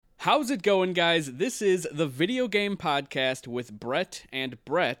How's it going, guys? This is the Video Game Podcast with Brett and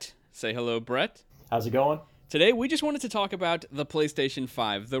Brett. Say hello, Brett. How's it going? Today, we just wanted to talk about the PlayStation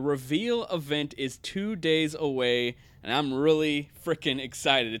 5. The reveal event is 2 days away, and I'm really freaking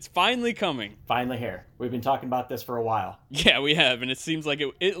excited. It's finally coming. Finally here. We've been talking about this for a while. Yeah, we have, and it seems like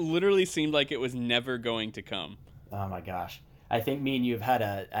it literally seemed like it was never going to come. Oh my gosh. I think me and you have had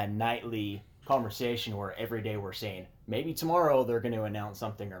a nightly conversation where every day we're saying, maybe tomorrow they're going to announce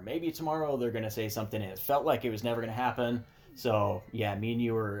something, or maybe tomorrow they're going to say something, and it felt like it was never going to happen. So, yeah, me and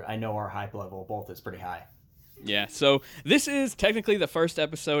you I know our hype level both is pretty high. Yeah, so this is technically the first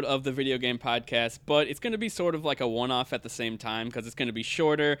episode of the Video Game Podcast, but it's going to be sort of like a one-off at the same time because it's going to be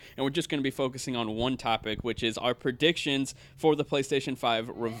shorter, and we're just going to be focusing on one topic, which is our predictions for the PlayStation 5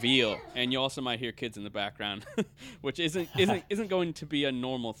 reveal. And you also might hear kids in the background, which isn't going to be a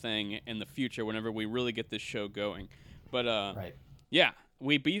normal thing in the future whenever we really get this show going. But right. Yeah.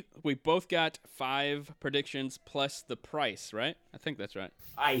 We both got 5 predictions plus the price, right? I think that's right.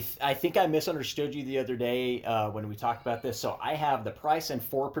 I think I misunderstood you the other day when we talked about this. So I have the price and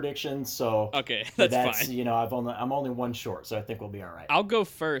 4 predictions. So okay, that's fine. You know, I'm only one short, so I think we'll be all right. I'll go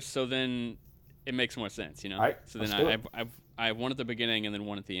first, so then it makes more sense, you know. All right. So then I have one at the beginning and then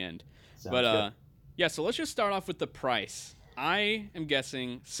one at the end. Sounds good. Yeah. So let's just start off with the price. I am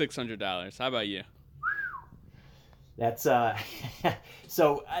guessing $600. How about you? That's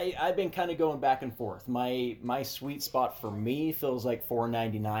so I've been kind of going back and forth. My sweet spot for me feels like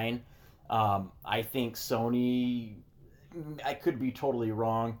 $499. I think Sony, I could be totally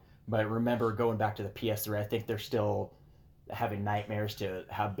wrong, but remember going back to the PS3, I think they're still having nightmares to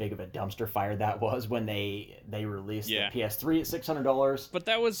how big of a dumpster fire that was when they released the PS3 at $600. But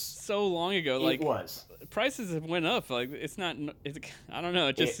that was so long ago. It was. Prices have went up. Like I don't know.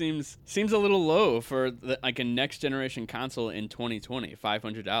 It just seems a little low for like a next generation console in 2020.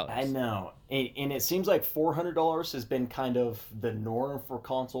 $500. I know, and it seems like $400 has been kind of the norm for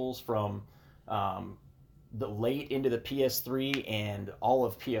consoles from the late into the PS3 and all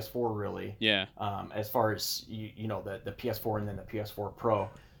of PS4 really. Yeah. As far as you know the PS4 and then the PS4 Pro.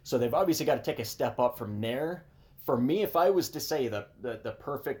 So they've obviously got to take a step up from there. For me, if I was to say the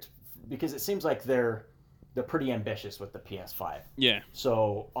perfect, because it seems like they're pretty ambitious with the PS5. Yeah.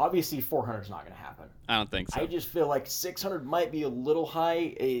 So obviously 400 is not going to happen. I don't think so. I just feel like 600 might be a little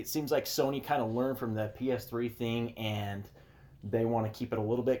high. It seems like Sony kind of learned from the PS3 thing and they want to keep it a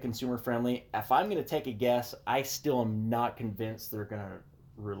little bit consumer friendly. If I'm going to take a guess, I still am not convinced they're going to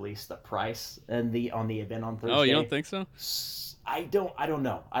release the price on the event on Thursday. Oh, you don't think so? I don't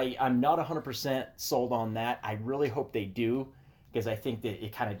know. I'm not 100% sold on that. I really hope they do because I think that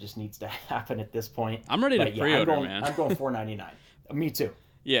it kind of just needs to happen at this point. I'm ready to pre-order, man. I'm going $499. Me too.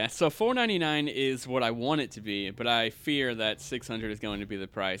 Yeah, so $499 is what I want it to be, but I fear that $600 is going to be the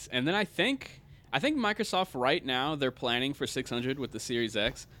price. And then I think Microsoft right now, they're planning for $600 with the Series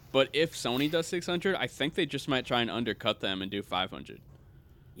X, but if Sony does $600, I think they just might try and undercut them and do $500.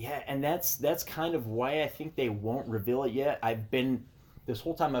 Yeah, and that's kind of why I think they won't reveal it yet. This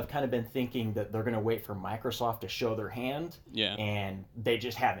whole time I've kind of been thinking that they're going to wait for Microsoft to show their hand, and they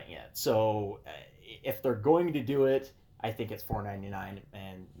just haven't yet. So if they're going to do it, I think it's $499,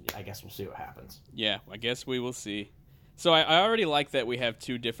 and I guess we'll see what happens. Yeah, I guess we will see. So I already like that we have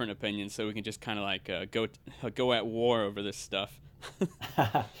 2 different opinions, so we can just kind of like go at war over this stuff.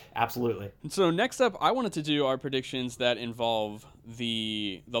 Absolutely. So next up, I wanted to do our predictions that involve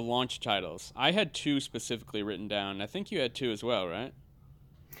the launch titles. I had 2 specifically written down. I think you had 2 as well, right?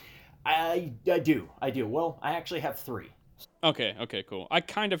 I do. Well, I actually have 3. Okay, cool. I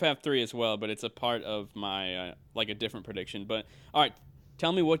kind of have 3 as well, but it's a part of my like a different prediction. But all right,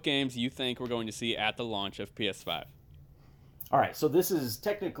 tell me what games you think we're going to see at the launch of PS5. All right, so this is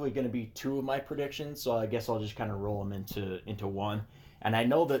technically going to be 2 of my predictions, so I guess I'll just kind of roll them into one. And I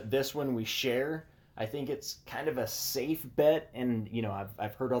know that this one we share. I think it's kind of a safe bet, and you know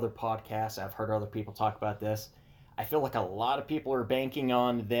I've heard other podcasts, I've heard other people talk about this. I feel like a lot of people are banking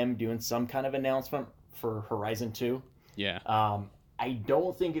on them doing some kind of announcement for Horizon 2. Yeah. I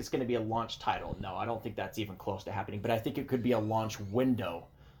don't think it's going to be a launch title. No, I don't think that's even close to happening. But I think it could be a launch window,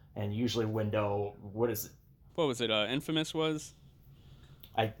 and usually window. What is it? What was it? Infamous was?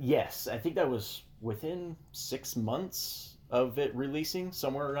 Yes, I think that was within 6 months of it releasing,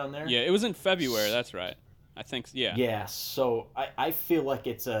 somewhere around there. Yeah, it was in February. That's right. I think, yeah. Yeah, so I feel like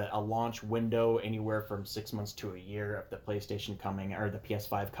it's a launch window anywhere from 6 months to a year of the PlayStation coming, or the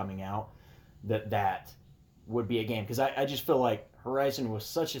PS5 coming out, that would be a game. Because I just feel like Horizon was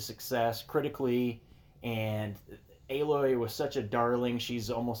such a success critically, and Aloy was such a darling. She's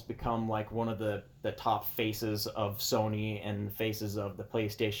almost become like one of the top faces of Sony and the faces of the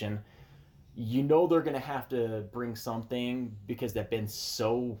PlayStation. You know they're going to have to bring something because they've been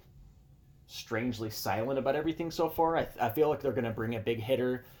so strangely silent about everything so far. I feel like they're going to bring a big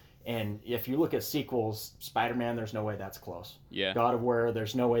hitter. And if you look at sequels, Spider-Man, there's no way that's close. Yeah. God of War,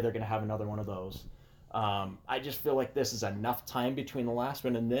 there's no way they're going to have another one of those. I just feel like this is enough time between the last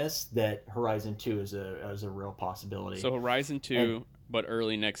one and this that Horizon 2 is a real possibility. So Horizon 2, but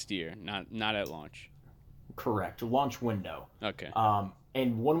early next year, not at launch. Correct. Launch window. Okay.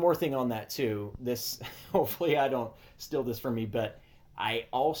 And one more thing on that too. This, hopefully I don't steal this from me, but I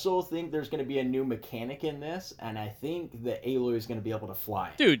also think there's going to be a new mechanic in this, and I think that Aloy is going to be able to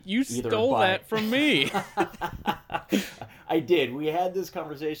fly. Dude, you stole that from me. I did. We had this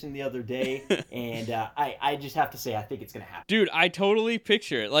conversation the other day, and I just have to say I think it's going to happen. Dude, I totally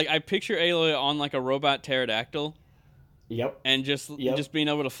picture it. Like, I picture Aloy on like a robot pterodactyl. Yep. And just being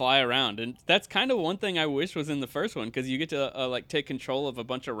able to fly around. And that's kind of one thing I wish was in the first one, because you get to like take control of a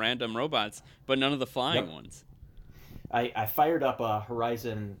bunch of random robots, but none of the flying ones. I fired up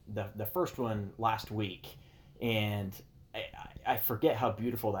Horizon, the first one, last week, and I forget how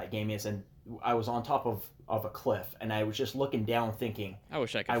beautiful that game is. And I was on top of a cliff, and I was just looking down thinking, I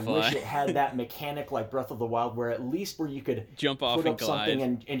wish I could I fly. wish it had that mechanic like Breath of the Wild, where at least where you could jump off put and up glide.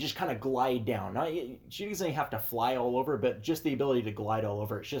 something and just kind of glide down. She doesn't have to fly all over, but just the ability to glide all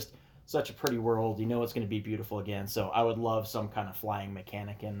over. It's just such a pretty world. You know it's going to be beautiful again. So I would love some kind of flying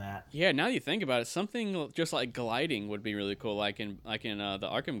mechanic in that. Yeah, now you think about it, something just like gliding would be really cool, like in the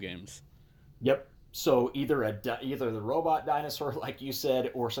Arkham games. Yep. So either the robot dinosaur, like you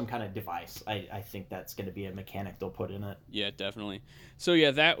said, or some kind of device. I think that's going to be a mechanic they'll put in it. Yeah, definitely. So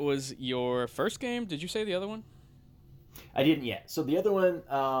yeah, that was your first game. Did you say the other one? I didn't yet. So the other one,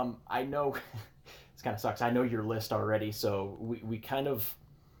 I know, this kind of sucks. I know your list already, so we kind of...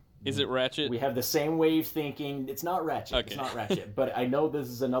 Is it Ratchet? We have the same wave thinking. It's not Ratchet. Okay. It's not Ratchet. But I know this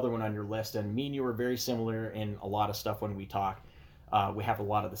is another one on your list, and me and you were very similar in a lot of stuff when we talk. We have a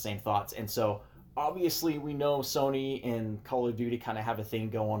lot of the same thoughts. And so... obviously, we know Sony and Call of Duty kind of have a thing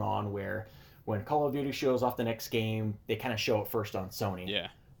going on where when Call of Duty shows off the next game, they kind of show it first on Sony. Yeah.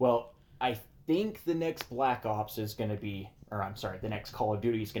 Well, I think the next Black Ops is going to be, or I'm sorry, the next Call of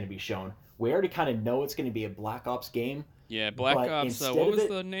Duty is going to be shown. We already kind of know it's going to be a Black Ops game. Yeah, Black Ops. What was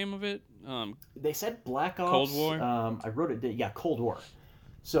the name of it? They said Black Ops. Cold War? I wrote it. Yeah, Cold War.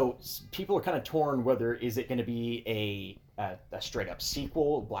 So people are kind of torn whether is it going to be a straight up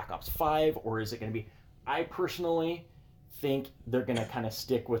sequel, Black Ops 5, or is it going to be... I personally think they're going to kind of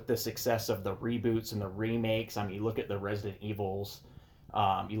stick with the success of the reboots and the remakes. I mean, you look at the Resident Evils,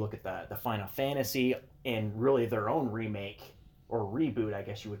 you look at the Final Fantasy, and really their own remake, or reboot, I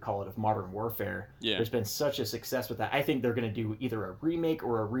guess you would call it, of Modern Warfare. Yeah. There's been such a success with that. I think they're going to do either a remake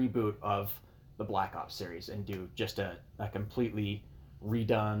or a reboot of the Black Ops series and do just a completely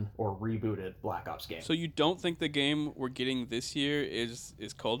redone or rebooted Black Ops game. So you don't think the game we're getting this year is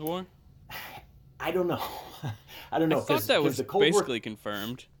Cold War? I don't know. I don't know. I thought that was the Cold basically War,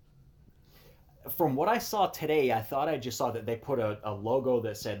 confirmed. from what I saw today, I thought I just saw that they put a logo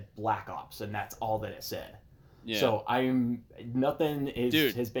that said Black Ops, and that's all that it said. Yeah. So nothing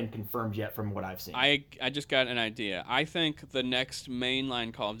has been confirmed yet from what I've seen. I just got an idea. I think the next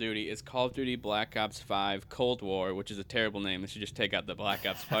mainline Call of Duty is Call of Duty Black Ops 5 Cold War, which is a terrible name. They should just take out the Black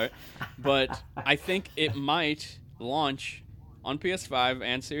Ops part. But I think it might launch on PS5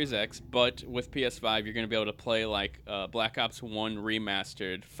 and Series X, but with PS5 you're going to be able to play like Black Ops 1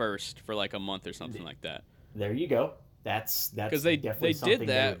 remastered first for like a month or something like that. There you go. That's because they something did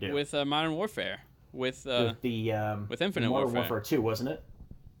that they would do. with Modern Warfare. With Modern Infinite Warfare. Warfare 2, wasn't it?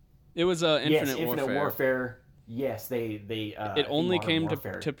 It was Infinite Warfare. Yes, they it only came to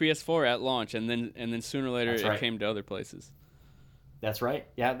Warfare. PS4 at launch, and then sooner or later it came to other places. That's right.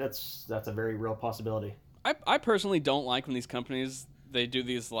 Yeah, that's a very real possibility. I personally don't like when these companies they do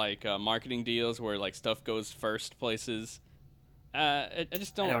these like marketing deals where like stuff goes first places. I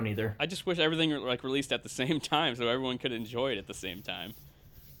just don't. I don't either. I just wish everything like released at the same time so everyone could enjoy it at the same time.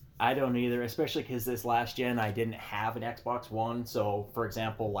 I don't either, especially because this last gen I didn't have an Xbox One. So, for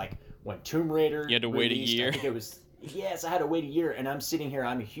example, like when Tomb Raider you had to wait a year. I think it was I had to wait a year, and I'm sitting here.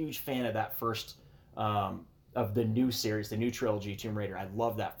 I'm a huge fan of that first of the new series, the new trilogy, Tomb Raider. I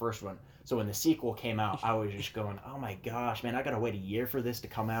love that first one. So when the sequel came out, I was just going, "Oh my gosh, man! I gotta wait a year for this to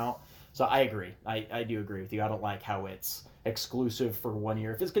come out." So I agree. I do agree with you. I don't like how it's exclusive for 1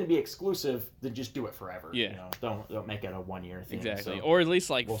 year. If it's going to be exclusive, then just do it forever. Yeah. You know, don't make it a 1 year thing. Exactly. So or at least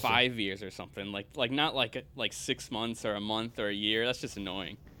like we'll 5 years or something. Like not like 6 months or a month or a year. That's just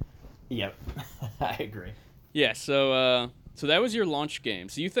annoying. Yep. I agree. Yeah, so that was your launch game.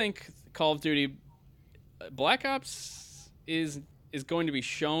 So you think Call of Duty Black Ops is going to be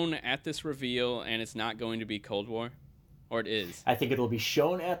shown at this reveal, and it's not going to be Cold War, or it is? I think it'll be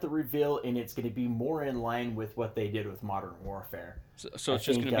shown at the reveal, and it's going to be more in line with what they did with Modern Warfare. So I it's just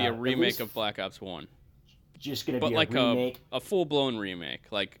think going to be a at remake least of Black Ops One, just going to but be a like remake, a full blown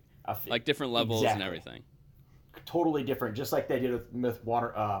remake, like different levels and exactly. everything. Totally different, just like they did with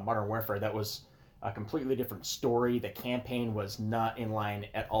Modern Warfare. That was a completely different story. The campaign was not in line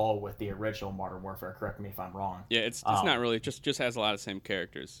at all with the original Modern Warfare. Correct me if I'm wrong. Yeah, it's not really just has a lot of same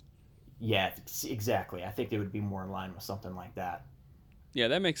characters. Yeah, exactly. I think they would be more in line with something like that. Yeah,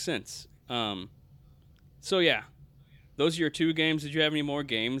 that makes sense. So yeah, those are your two games. Did you have any more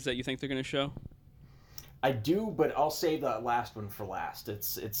games that you think they're going to show? I do, but I'll save the last one for last.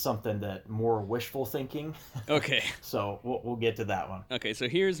 It's something that more wishful thinking. Okay. So we'll get to that one. Okay, so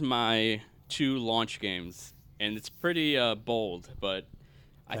here's my two launch games, and it's pretty bold, but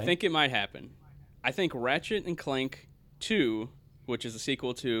I Okay. think it might happen. I think Ratchet and Clank 2, which is a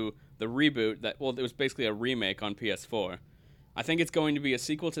sequel to the reboot it was basically a remake on PS4. I think it's going to be a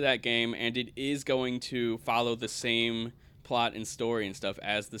sequel to that game, and it is going to follow the same plot and story and stuff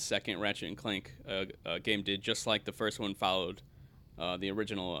as the second Ratchet and Clank game did, just like the first one followed the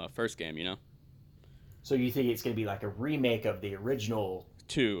original first game, you know? So you think it's going to be like a remake of the original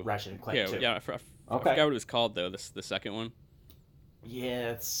Two. Ratchet and Clank Yeah, 2? yeah. I Okay. forgot what it was called though. The second one.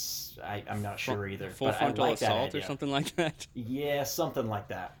 Yeah, I'm not sure either. Full but Frontal I like that Assault or idea. something like that. Yeah, something like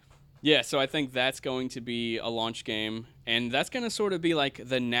that. Yeah, so I think that's going to be a launch game, and that's going to sort of be like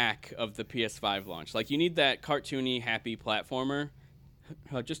the knack of the PS5 launch. Like you need that cartoony, happy platformer,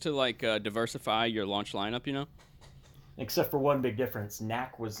 just to like diversify your launch lineup. You know. Except for one big difference,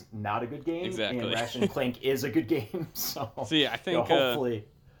 Knack was not a good game, Exactly. and Ratchet and Clank is a good game. So yeah, I think hopefully.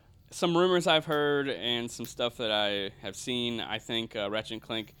 Some rumors I've heard and some stuff that I have seen, I think Ratchet and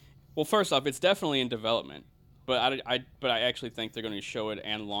Clank. Well, first off, it's definitely in development, but I actually think they're going to show it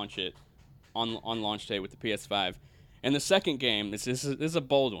and launch it on launch day with the PS5. And the second game, this is a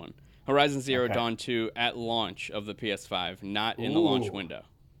bold one. Horizon Zero Okay. Dawn 2 at launch of the PS5, not in the launch Ooh. window.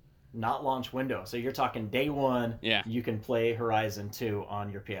 Not launch window. So you're talking day one. Yeah. You can play Horizon 2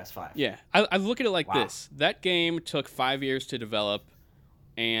 on your PS5. Yeah, I look at it like Wow. this. That game took 5 years to develop,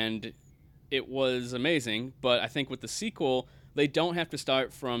 and it was amazing. But I think with the sequel, they don't have to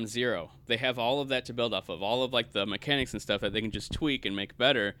start from zero. They have all of that to build off of, all of like the mechanics and stuff that they can just tweak and make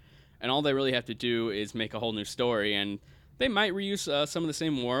better. And all they really have to do is make a whole new story. And they might reuse some of the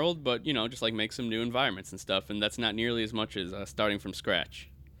same world, but just like make some new environments and stuff. And that's not nearly as much as starting from scratch.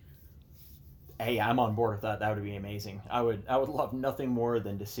 Hey, I'm on board with that. That would be amazing. I would love nothing more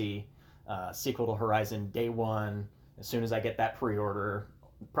than to see sequel to Horizon day one. As soon as I get that pre-order,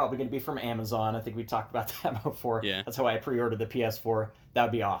 probably going to be from Amazon. I think we talked about that before. Yeah. That's how I pre-ordered the PS4. That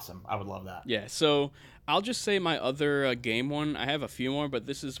would be awesome. I would love that. Yeah, so I'll just say my other game one. I have a few more, but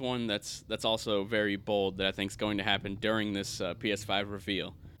this is one that's also very bold that I think is going to happen during this PS5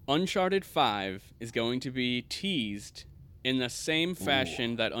 reveal. Uncharted 5 is going to be teased in the same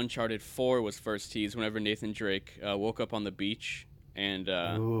fashion that Uncharted 4 was first teased whenever Nathan Drake woke up on the beach and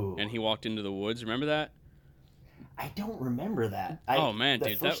he walked into the woods. Remember that? I don't remember that. Oh, man, the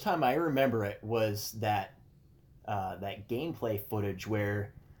dude, first time I remember it was that that gameplay footage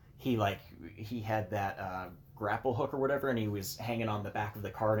where he had that grapple hook or whatever, and he was hanging on the back of the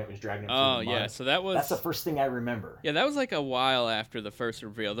car and it was dragging him through the mud. Yeah, so that's the first thing I remember. Yeah, that was like a while after the first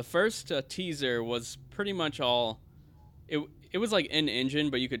reveal. The first teaser was pretty much all. It was like in engine,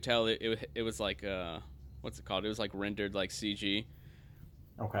 but you could tell it was like what's it called? It was like rendered like CG.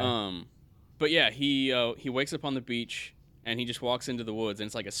 Okay. But yeah, he wakes up on the beach and he just walks into the woods, and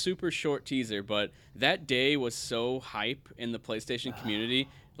it's like a super short teaser. But that day was so hype in the PlayStation community.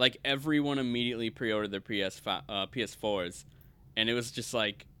 Like everyone immediately pre-ordered their PS4s, and it was just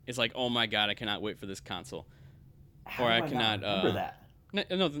like oh my god, I cannot wait for this console. How do I not remember that?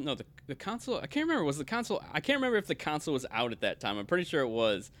 No, the console. I can't remember. Was the console? I can't remember if the console was out at that time. I'm pretty sure it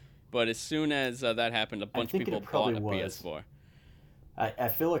was. But as soon as that happened, a bunch of people bought a PS4. I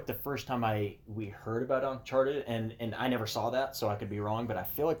feel like the first time we heard about Uncharted, and I never saw that, so I could be wrong, but I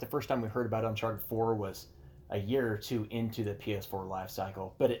feel like the first time we heard about Uncharted 4 was a year or two into the PS4 life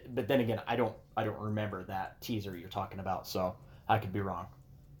cycle. But then again, I don't remember that teaser you're talking about, so I could be wrong.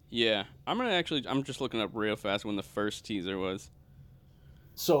 Yeah, I'm just looking up real fast when the first teaser was.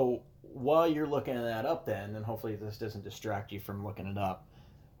 So while you're looking that up, then, and hopefully this doesn't distract you from looking it up,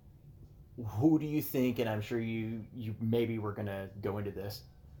 who do you think, and I'm sure you maybe we're going to go into this,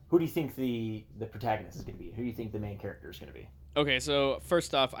 who do you think the protagonist is going to be? Who do you think the main character is going to be? Okay, so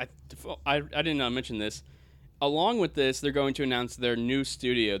first off, I didn't mention this. Along with this, they're going to announce their new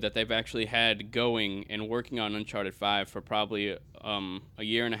studio that they've actually had going and working on Uncharted 5 for probably a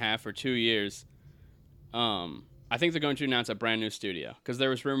year and a half or 2 years. I think they're going to announce a brand new studio because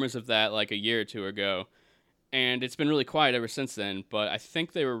there was rumors of that like a year or two ago, and it's been really quiet ever since then. But I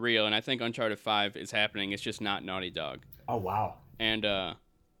think they were real, and I think Uncharted 5 is happening. It's just not Naughty Dog. Oh, wow. And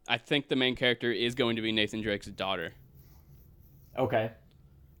I think the main character is going to be Nathan Drake's daughter. Okay.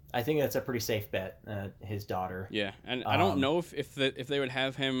 I think that's a pretty safe bet, his daughter. Yeah, and I don't know if they would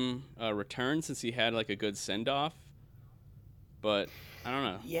have him return since he had like a good send-off, but I don't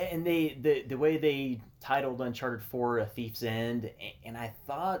know. Yeah, and the way they titled Uncharted 4 A Thief's End, and I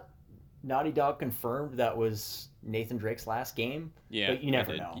thought Naughty Dog confirmed that was Nathan Drake's last game. Yeah, but you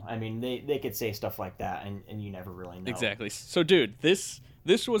never know. I mean, they could say stuff like that, and you never really know. Exactly. So, dude, this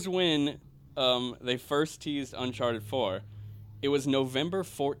was when they first teased Uncharted 4. It was November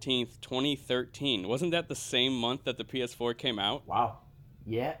 14th, 2013. Wasn't that the same month that the PS4 came out? Wow.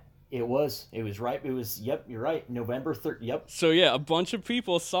 Yeah, it was. It was right. It was, yep, you're right. November 3rd. Yep. So, yeah, a bunch of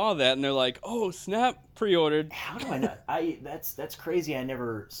people saw that, and they're like, oh, snap, pre-ordered. How do I not? That's crazy. I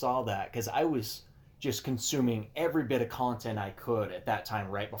never saw that because I was just consuming every bit of content I could at that time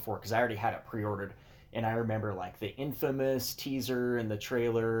right before because I already had it pre-ordered. And I remember, like, the infamous teaser and the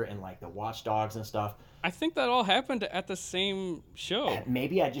trailer and, like, the Watch Dogs and stuff. I think that all happened at the same show.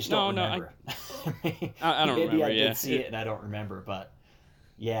 Maybe I just don't remember. I don't remember. Maybe I did see it and I don't remember, but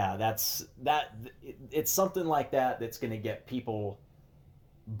yeah, it's something like that that's going to get people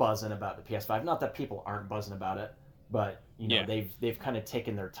buzzing about the PS5. Not that people aren't buzzing about it, but you know, they've kind of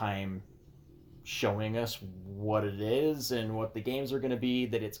taken their time showing us what it is and what the games are going to be,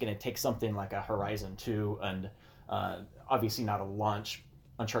 that it's going to take something like a Horizon 2 and obviously not a launch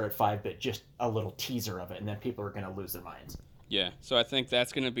Uncharted 5, but just a little teaser of it, and then people are going to lose their minds. Yeah, so I think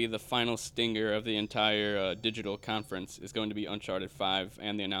that's going to be the final stinger of the entire digital conference, is going to be Uncharted 5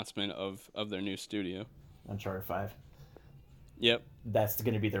 and the announcement of their new studio. Uncharted 5. Yep. That's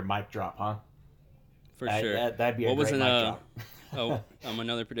going to be their mic drop, huh? For sure. That'd be a great mic drop.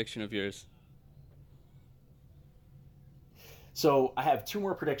 Another prediction of yours. So I have two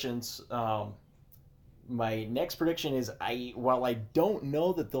more predictions. My next prediction is while I don't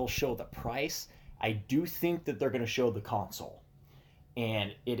know that they'll show the price, I do think that they're going to show the console.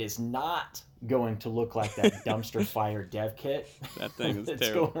 And it is not going to look like that dumpster fire dev kit. That thing is that's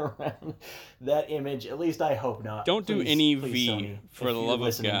terrible. Going around. That image, at least I hope not. Don't do any V, Sony, for the love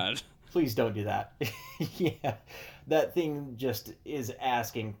of God. Please don't do that. Yeah, that thing just is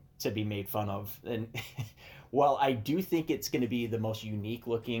asking to be made fun of. And while I do think it's going to be the most unique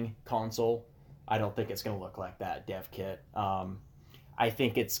looking console, I don't think it's going to look like that dev kit. I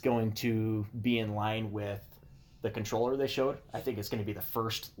think it's going to be in line with the controller they showed. I think it's going to be the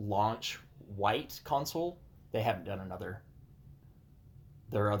first launch white console. They haven't done another.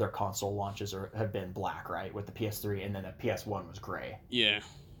 Their other console launches have been black, right? With the PS3, and then the PS1 was gray. Yeah.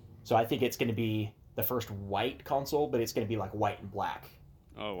 So I think it's going to be the first white console, but it's going to be like white and black.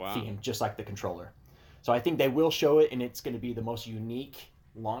 Oh, wow. Theme, just like the controller. So I think they will show it, and it's going to be the most unique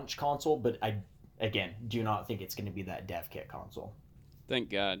launch console, but I, again, do not think it's going to be that dev kit console.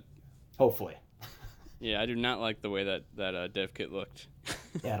 Thank God. Hopefully. Yeah, I do not like the way that dev kit looked.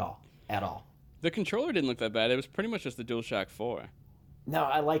 At all. The controller didn't look that bad. It was pretty much just the DualShock 4. No,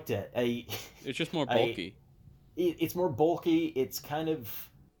 I liked it. It's just more bulky. It's more bulky. It's kind of...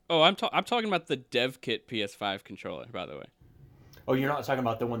 Oh, I'm talking about the dev kit PS5 controller, by the way. Oh, you're not talking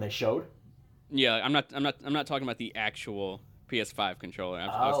about the one they showed? Yeah, I'm not talking about the actual PS5 controller.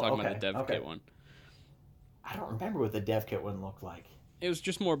 I was talking about the dev kit one. I don't remember what the dev kit one looked like. It was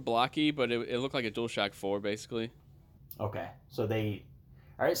just more blocky, but it looked like a DualShock 4 basically. Okay, so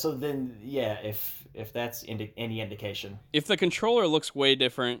all right. So then, yeah, if that's any indication, if the controller looks way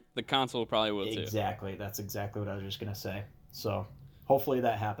different, the console probably will too. Exactly. That's exactly what I was just gonna say. So hopefully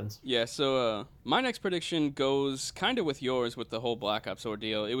that happens. Yeah. So my next prediction goes kind of with yours with the whole Black Ops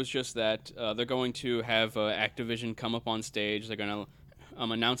ordeal. It was just that they're going to have Activision come up on stage. They're gonna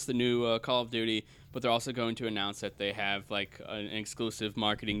announce the new Call of Duty, but they're also going to announce that they have like an exclusive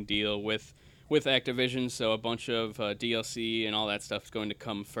marketing deal with Activision. So a bunch of DLC and all that stuff is going to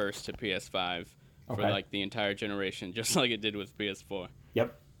come first to PS5 for like the entire generation, just like it did with PS4.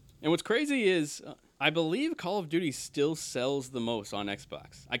 Yep. And what's crazy is I believe Call of Duty still sells the most on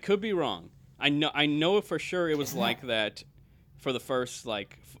Xbox. I could be wrong. I know for sure it was like that for the first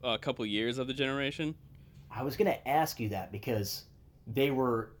like couple years of the generation. I was gonna ask you that because they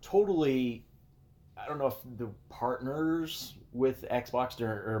were totally, I don't know if the partners with Xbox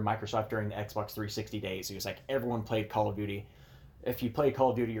or Microsoft during the Xbox 360 days. It was like everyone played Call of Duty. If you play Call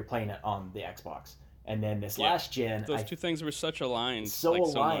of Duty, you're playing it on the Xbox. And then this Yeah. last gen, Those two things were such aligned, so like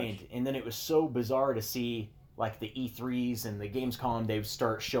aligned, so much. and then it was so bizarre to see like the E3s and the Gamescom. They would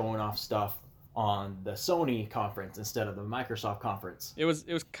start showing off stuff on the Sony conference instead of the Microsoft conference. It was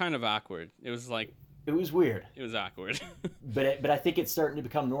kind of awkward. It was like It was weird, it was awkward. but I think it's starting to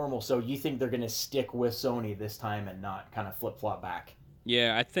become normal. So you think they're going to stick with Sony this time and not kind of flip flop back?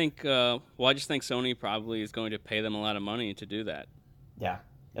 Yeah, I think. Well, I just think Sony probably is going to pay them a lot of money to do that. Yeah,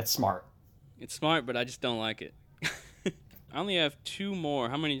 that's smart. It's smart, but I just don't like it. I only have two more.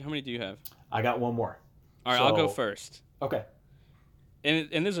 How many do you have? I got one more. All right, So- I'll go first. Okay.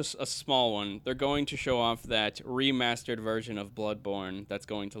 And there's a small one. They're going to show off that remastered version of Bloodborne that's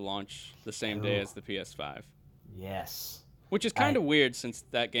going to launch the same day Ooh. as the PS5, Yes. which is kind of weird since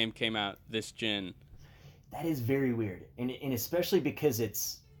that game came out this gen. That is very weird, and especially because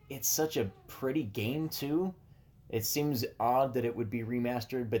it's such a pretty game too. It seems odd that it would be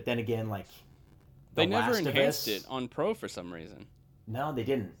remastered, but then again, like They The never Last of enhanced Us- it on Pro for some reason. No, they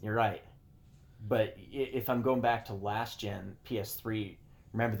didn't. You're right. But if I'm going back to last gen PS3,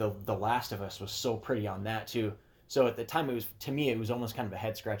 remember the Last of Us was so pretty on that too. So at the time, it was, to me, it was almost kind of a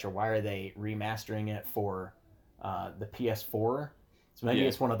head scratcher. Why are they remastering it for the PS4? So maybe Yeah.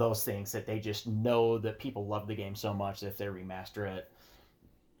 it's one of those things that they just know that people love the game so much that if they remaster it.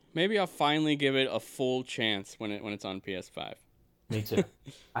 Maybe I'll finally give it a full chance when it's on PS5. Me too.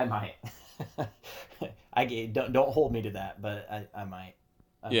 I might. Don't hold me to that, but I might.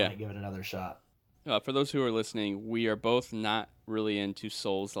 I Yeah. might give it another shot. For those who are listening, we are both not really into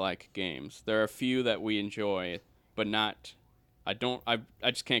Souls-like games. There are a few that we enjoy, but not. I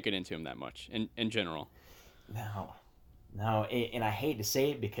just can't get into them that much in general. No, and I hate to say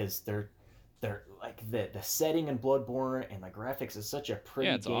it because they're like the setting in Bloodborne and the graphics is such a pretty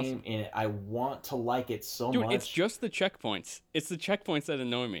Yeah, it's game, awesome. and I want to like it so Dude, much. it's just the checkpoints. It's the checkpoints that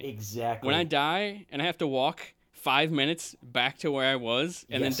annoy me. Exactly. When I die and I have to walk 5 minutes back to where I was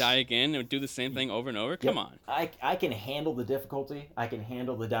and Yes. then die again and do the same thing over and over, come on. I can handle the difficulty. I can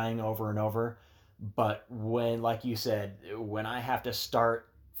handle the dying over and over, but when, like you said, when I have to start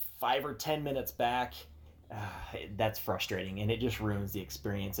 5 or 10 minutes back, that's frustrating, and it just ruins the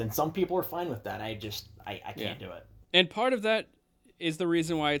experience. And some people are fine with that. I can't do it. And part of that is the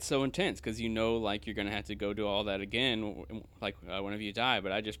reason why it's so intense, because like you're going to have to go do all that again, like whenever you die,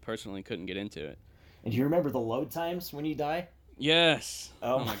 but I just personally couldn't get into it. And do you remember the load times when you die? Yes.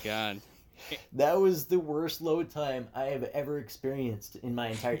 Oh. Oh my God. That was the worst load time I have ever experienced in my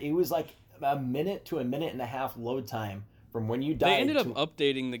entire. It was like a minute to a minute and a half load time from when you died. They ended up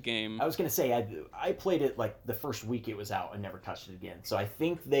updating the game. I was gonna say I played it like the first week it was out and never touched it again. So I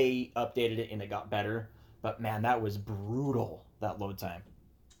think they updated it and it got better. But man, that was brutal, that load time.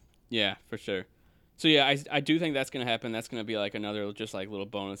 Yeah, for sure. So yeah, I do think that's gonna happen. That's gonna be like another just like little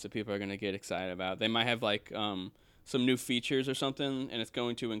bonus that people are gonna get excited about. They might have like some new features or something, and it's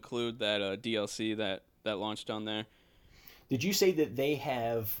going to include that DLC that launched on there. Did you say that they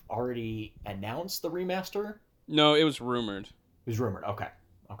have already announced the remaster? No, it was rumored. It was rumored. Okay.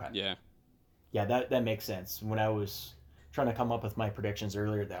 Yeah. Yeah, that makes sense. When I was trying to come up with my predictions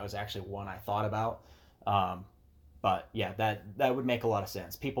earlier, that was actually one I thought about. But yeah, that would make a lot of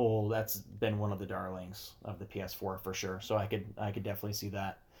sense. That's been one of the darlings of the PS4 for sure. So I could definitely see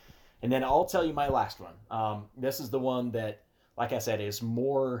that. And then I'll tell you my last one. This is the one that, like I said, is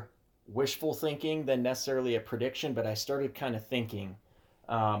more wishful thinking than necessarily a prediction, but I started kind of thinking.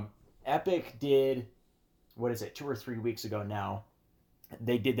 Epic did, 2 or 3 weeks ago now,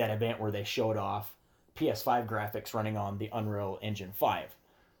 they did that event where they showed off PS5 graphics running on the Unreal Engine 5.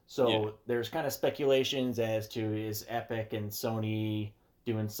 So there's kind of speculations as to is Epic and Sony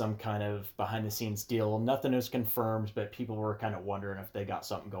doing some kind of behind the scenes deal. Nothing is confirmed, but people were kind of wondering if they got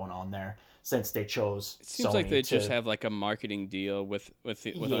something going on there since they chose It seems Sony like they to... just have like a marketing deal with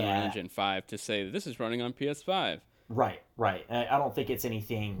Unreal Engine 5 to say that this is running on PS5. Right. I don't think it's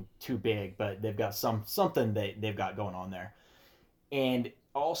anything too big, but they've got something that they've got going on there. And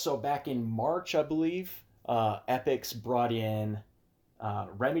also back in March, I believe, Epic's brought in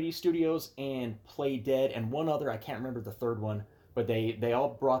Remedy Studios and Play Dead and one other, I can't remember the third one, but they all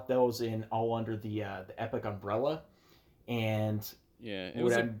brought those in all under the Epic umbrella. And Yeah,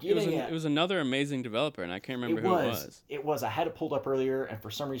 it was another amazing developer, and I can't remember who it was. It was. I had it pulled up earlier, and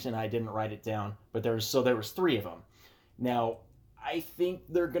for some reason I didn't write it down. But there was 3 of them. Now, I think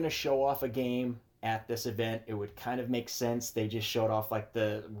they're going to show off a game at this event. It would kind of make sense. They just showed off like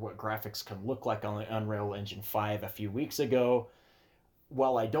what graphics can look like on the Unreal Engine 5 a few weeks ago.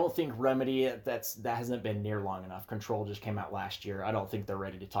 While I don't think Remedy, that hasn't been near long enough. Control just came out last year. I don't think they're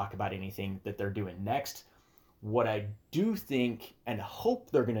ready to talk about anything that they're doing next. What I do think and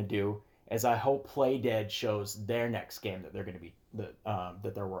hope they're going to do, as I hope Playdead shows their next game that they're going to be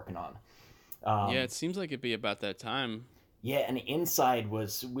that they're working on. Yeah, it seems like it'd be about that time. Yeah, and Inside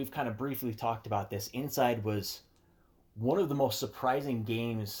was, we've kind of briefly talked about this. Inside was one of the most surprising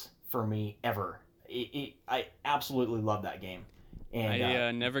games for me ever. I absolutely love that game. And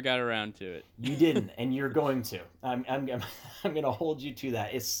I never got around to it. You didn't, and you're going to. I'm going to hold you to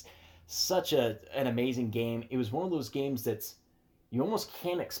that. It's such an amazing game. It was one of those games that's, you almost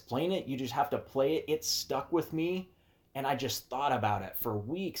can't explain it. You just have to play it. It stuck with me, and I just thought about it for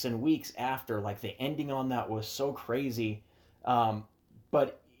weeks and weeks after. Like, the ending on that was so crazy.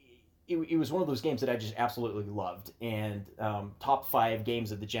 But it was one of those games that I just absolutely loved. And top 5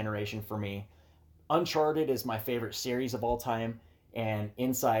 games of the generation for me. Uncharted is my favorite series of all time. And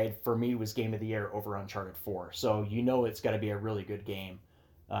Inside, for me, was Game of the Year over Uncharted 4. So you know it's got to be a really good game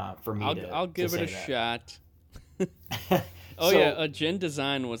for me I'll give it a shot. Oh, So, yeah, Gen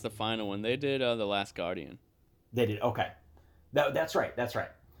Design was the final one. They did The Last Guardian. They did, okay. That's right.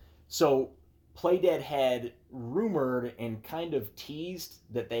 So Playdead had rumored and kind of teased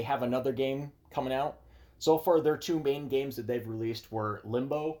that they have another game coming out. So far, their 2 main games that they've released were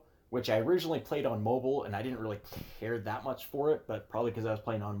Limbo, which I originally played on mobile, and I didn't really care that much for it, but probably because I was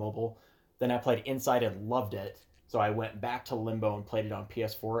playing on mobile. Then I played Inside and loved it, so I went back to Limbo and played it on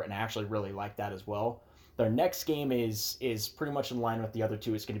PS4, and I actually really liked that as well. Their next game is pretty much in line with the other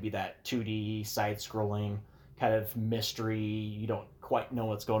 2. It's going to be that 2D side-scrolling kind of mystery. You don't quite know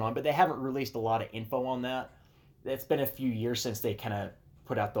what's going on, but they haven't released a lot of info on that. It's been a few years since they kind of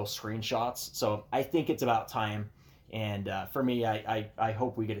put out those screenshots, so I think it's about time. And for me, I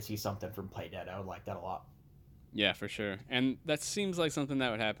hope we get to see something from Playdead. I would like that a lot. Yeah, for sure. And that seems like something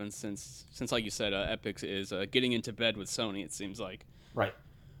that would happen since like you said, Epic is getting into bed with Sony, it seems like. Right.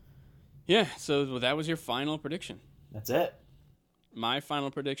 Yeah, so that was your final prediction. That's it. My final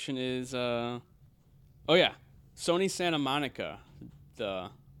prediction is, Sony Santa Monica, the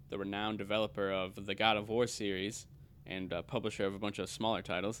renowned developer of the God of War series and publisher of a bunch of smaller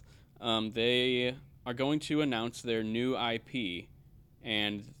titles, they are going to announce their new IP,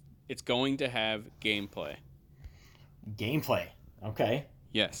 and it's going to have gameplay. Gameplay. Okay.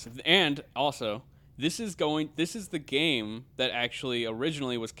 Yes, and also this is the game that actually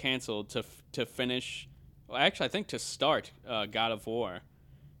originally was canceled to finish. Well, actually, I think to start God of War,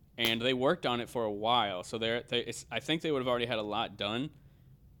 and they worked on it for a while. So I think they would have already had a lot done,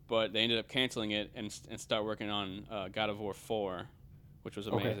 but they ended up canceling it and start working on God of War 4. Which was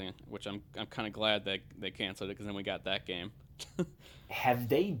amazing. Okay. Which I'm kind of glad that they canceled it because then we got that game. Have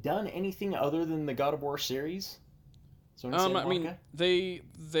they done anything other than the God of War series? I mean,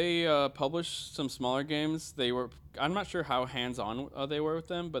 they published some smaller games. I'm not sure how hands-on they were with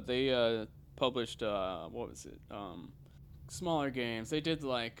them, but they published what was it? Smaller games. They did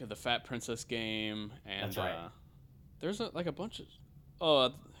like the Fat Princess game, and that's right. There's a bunch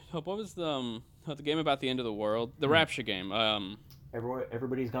of what was the game about the end of the world? The Rapture game.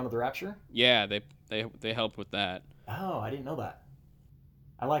 Everybody's Gone to the Rapture? Yeah, they helped with that. Oh, I didn't know that.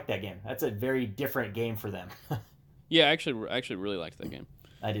 I like that game. That's a very different game for them. Yeah, I actually really liked that game.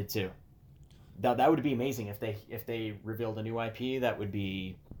 I did too. That would be amazing if they revealed a new IP. That would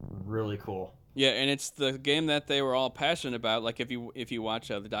be really cool. Yeah, and it's the game that they were all passionate about. Like if you watch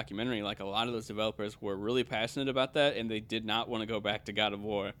the documentary, like a lot of those developers were really passionate about that, and they did not want to go back to God of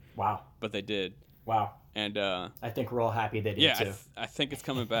War. Wow. But they did. Wow. And I think we're all happy they did too. I think it's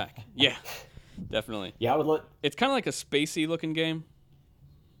coming back. Yeah, definitely. Yeah, I would look. It's kind of like a spacey looking game.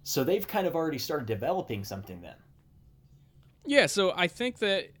 So they've kind of already started developing something then. Yeah, so I think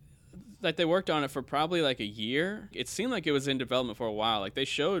that they worked on it for probably like a year. It seemed like it was in development for a while. Like they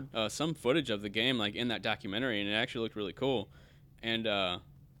showed some footage of the game like in that documentary, and it actually looked really cool. And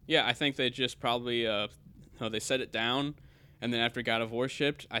I think they just probably they set it down. And then after God of War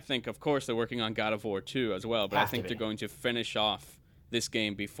shipped, I think, of course, they're working on God of War 2 as well. But I think they're going to finish off this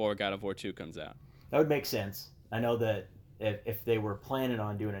game before God of War 2 comes out. That would make sense. I know that if they were planning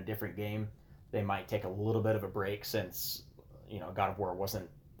on doing a different game, they might take a little bit of a break since, God of War wasn't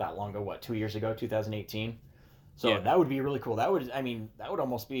that long ago. 2 years ago, 2018? So yeah. That would be really cool. That would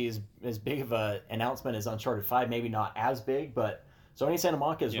almost be as big of an announcement as Uncharted 5. Maybe not as big, but Sony Santa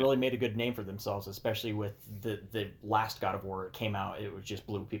Monica has really made a good name for themselves, especially with the last God of War. It came out, it just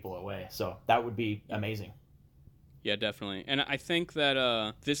blew people away. So that would be amazing. Yeah, definitely. And I think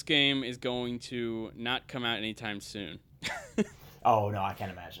that this game is going to not come out anytime soon. Oh, no, I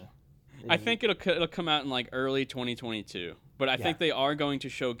can't imagine. I think it'll come out in like early 2022. But I think they are going to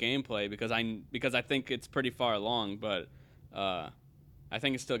show gameplay because I think it's pretty far along, but I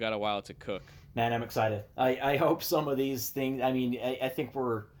think it's still got a while to cook. Man, I'm excited. I hope some of these things, I mean, I think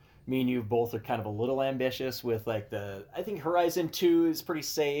we're me and you both are kind of a little ambitious with like I think Horizon 2 is pretty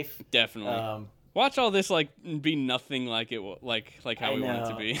safe. Definitely. Watch all this like be nothing like like how I we want it to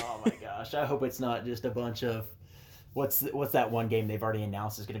know. be. Oh my gosh. I hope it's not just a bunch of what's that one game they've already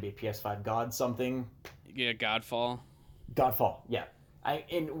announced is going to be a PS5 God something? Yeah, Godfall. Godfall. Yeah.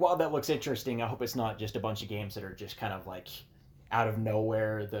 And while that looks interesting, I hope it's not just a bunch of games that are just kind of like out of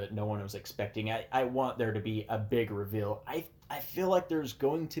nowhere that no one was expecting. I want there to be a big reveal. I feel like there's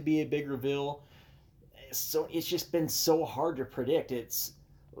going to be a big reveal. So it's just been so hard to predict.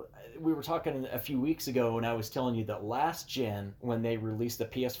 We were talking a few weeks ago and I was telling you that last gen when they released the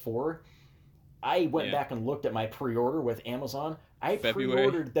PS4, I went back and looked at my pre-order with Amazon. I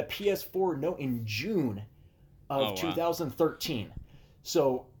pre-ordered the PS4 in June of 2013.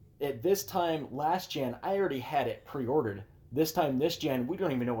 So at this time last gen, I already had it pre-ordered. This time this gen, we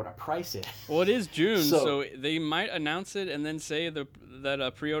don't even know what a price is. Well, it is June, so they might announce it and then say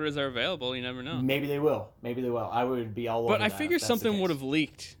that pre-orders are available. You never know. Maybe they will. I would be all over that. But I figure something would have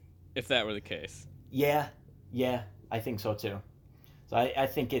leaked if that were the case. Yeah, I think so too. So I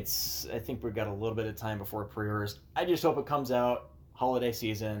think we've got a little bit of time before pre-orders. I just hope it comes out holiday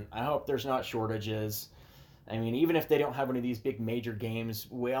season. I hope there's not shortages. I mean, even if they don't have any of these big major games,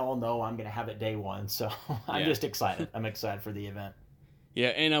 we all know I'm going to have it day one. So I'm just excited. I'm excited for the event. Yeah,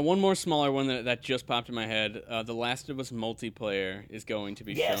 and one more smaller one that just popped in my head. The Last of Us multiplayer is going to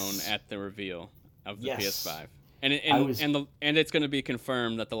be shown at the reveal of the PS5. And it's going to be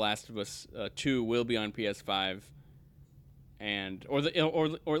confirmed that The Last of Us 2 will be on PS5. Or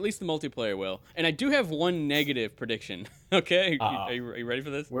at least the multiplayer will. And I do have one negative prediction. Okay, are you ready for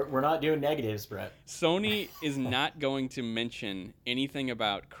this? We're not doing negatives, Brett. Sony is not going to mention anything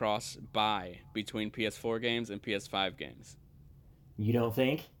about cross-buy between PS4 games and PS5 games. You don't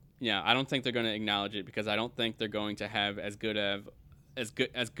think? Yeah, I don't think they're going to acknowledge it because I don't think they're going to have as good of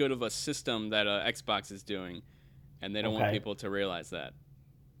a system that Xbox is doing, and they don't want people to realize that.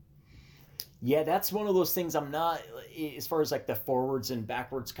 Yeah, that's one of those things I'm not, as far as like the forwards and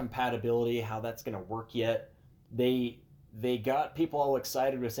backwards compatibility, how that's going to work yet. They got people all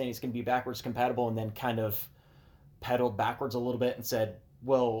excited with saying it's going to be backwards compatible and then kind of pedaled backwards a little bit and said,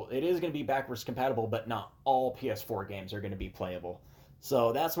 well, it is going to be backwards compatible, but not all PS4 games are going to be playable.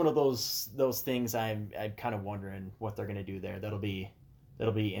 So that's one of those things I'm kind of wondering what they're going to do there. That'll be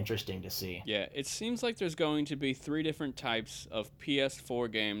interesting to see. Yeah, it seems like there's going to be 3 different types of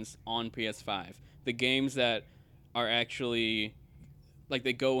PS4 games on PS5. The games that are actually, like,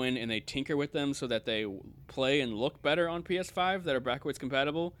 they go in and they tinker with them so that they play and look better on PS5 that are backwards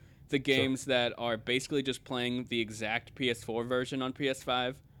compatible. The games that are basically just playing the exact PS4 version on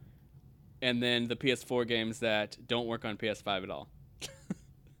PS5. And then the PS4 games that don't work on PS5 at all.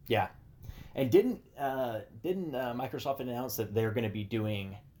 Yeah. And didn't Microsoft announce that they're going to be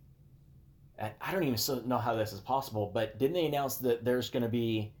doing? I don't even know how this is possible, but didn't they announce that there's going to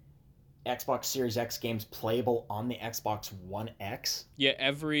be Xbox Series X games playable on the Xbox One X? Yeah,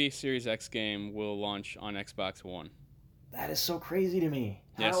 every Series X game will launch on Xbox One. That is so crazy to me.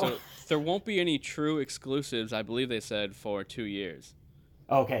 Yeah, so there won't be any true exclusives, I believe they said, for 2 years.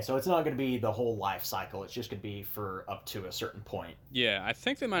 Okay, so it's not going to be the whole life cycle. It's just going to be for up to a certain point. Yeah, I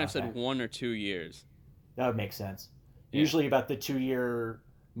think they might have said 1 or 2 years. That would make sense. Yeah. Usually about the 2-year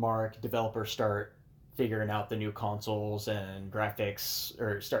mark, developers start figuring out the new consoles and graphics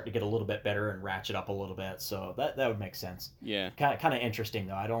or start to get a little bit better and ratchet up a little bit. So that would make sense. Yeah. Kind of interesting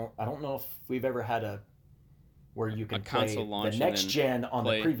though. I don't know if we've ever had where you can play the next gen on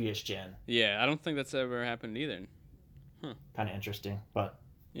the previous gen. Yeah, I don't think that's ever happened either. Kind of interesting, but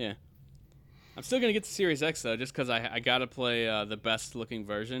yeah, I'm still gonna get the Series X though, just because I gotta play the best looking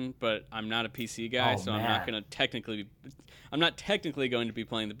version. But I'm not a PC guy, so man. I'm not technically going to be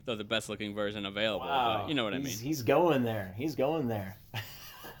playing the best looking version available. Wow. But you know what I mean. He's going there.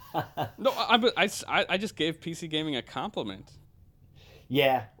 No, I just gave PC gaming a compliment.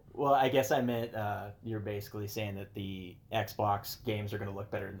 Yeah. Well, I guess I meant you're basically saying that the Xbox games are going to look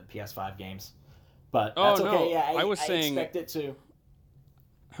better than the PS5 games. But that's okay. No. Yeah, I expect it to.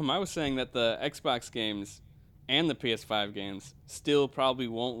 I was saying that the Xbox games and the PS5 games still probably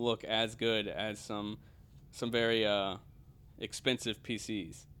won't look as good as some very expensive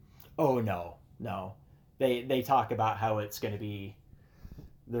PCs. Oh no. They talk about how it's going to be.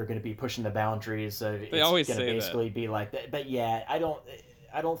 They're going to be pushing the boundaries. They always say that. It's going to basically be like that. But yeah, I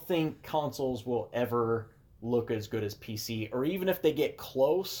don't think consoles will ever look as good as PC, or even if they get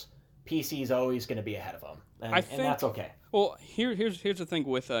close, PC is always going to be ahead of them, and that's okay. Well, here's the thing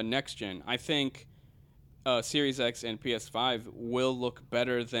with next gen. I think Series X and PS5 will look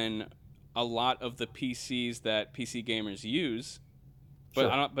better than a lot of the PCs that PC gamers use, But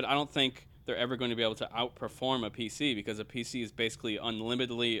Sure. I don't think they're ever going to be able to outperform a PC because a PC is basically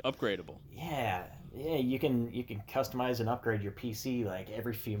unlimitedly upgradable. Yeah, yeah, you can customize and upgrade your PC like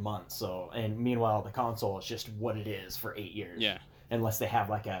every few months. So, and meanwhile, the console is just what it is for 8 years. Yeah. Unless they have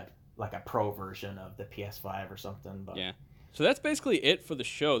like a pro version of the PS5 or something. But Yeah. So that's basically it for the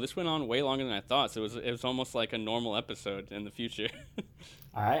show. This went on way longer than I thought. So it was almost like a normal episode in the future.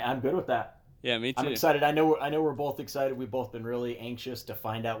 all right, I'm good with that. Yeah, me too. I'm excited. I know we're both excited. We've both been really anxious to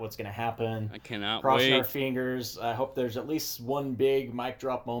find out what's going to happen. I cannot Crossing our wait. fingers. I hope there's at least one big mic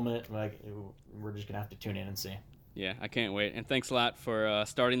drop moment. Like we're just going to have to tune in and see. Yeah, I can't wait. And thanks a lot for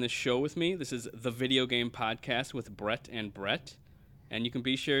starting this show with me. This is the Video Game Podcast with Brett and Brett. And you can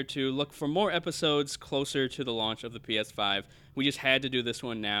be sure to look for more episodes closer to the launch of the PS5. We just had to do this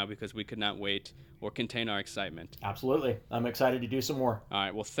one now because we could not wait or contain our excitement. Absolutely. I'm excited to do some more. All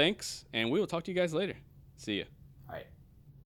right, well, thanks, and we will talk to you guys later. See ya.